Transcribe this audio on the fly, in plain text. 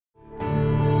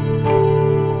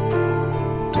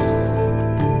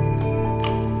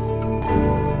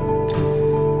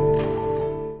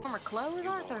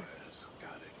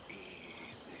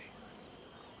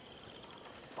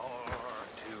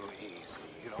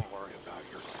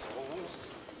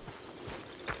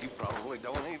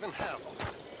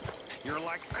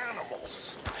like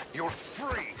animals. You're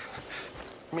free.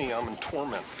 Me, I'm in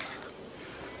torment.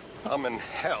 I'm in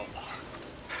hell.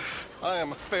 I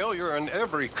am a failure in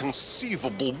every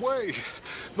conceivable way.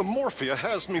 The morphia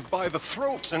has me by the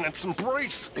throat, and its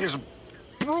embrace is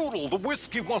brutal. The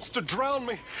whiskey wants to drown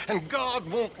me, and God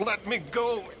won't let me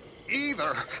go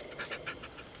either.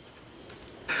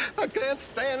 I can't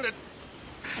stand it.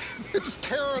 It's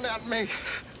tearing at me.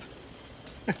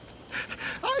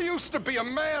 I used to be a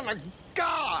man of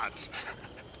God.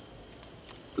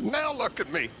 But now look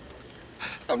at me.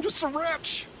 I'm just a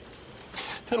wretch.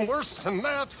 And worse than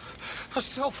that, a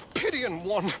self-pitying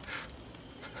one.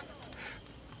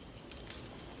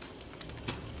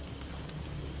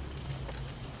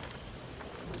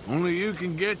 Only you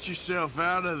can get yourself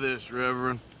out of this,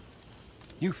 Reverend.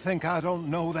 You think I don't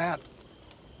know that?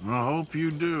 I hope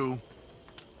you do.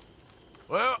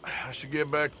 Well, I should get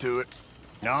back to it.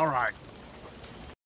 All right.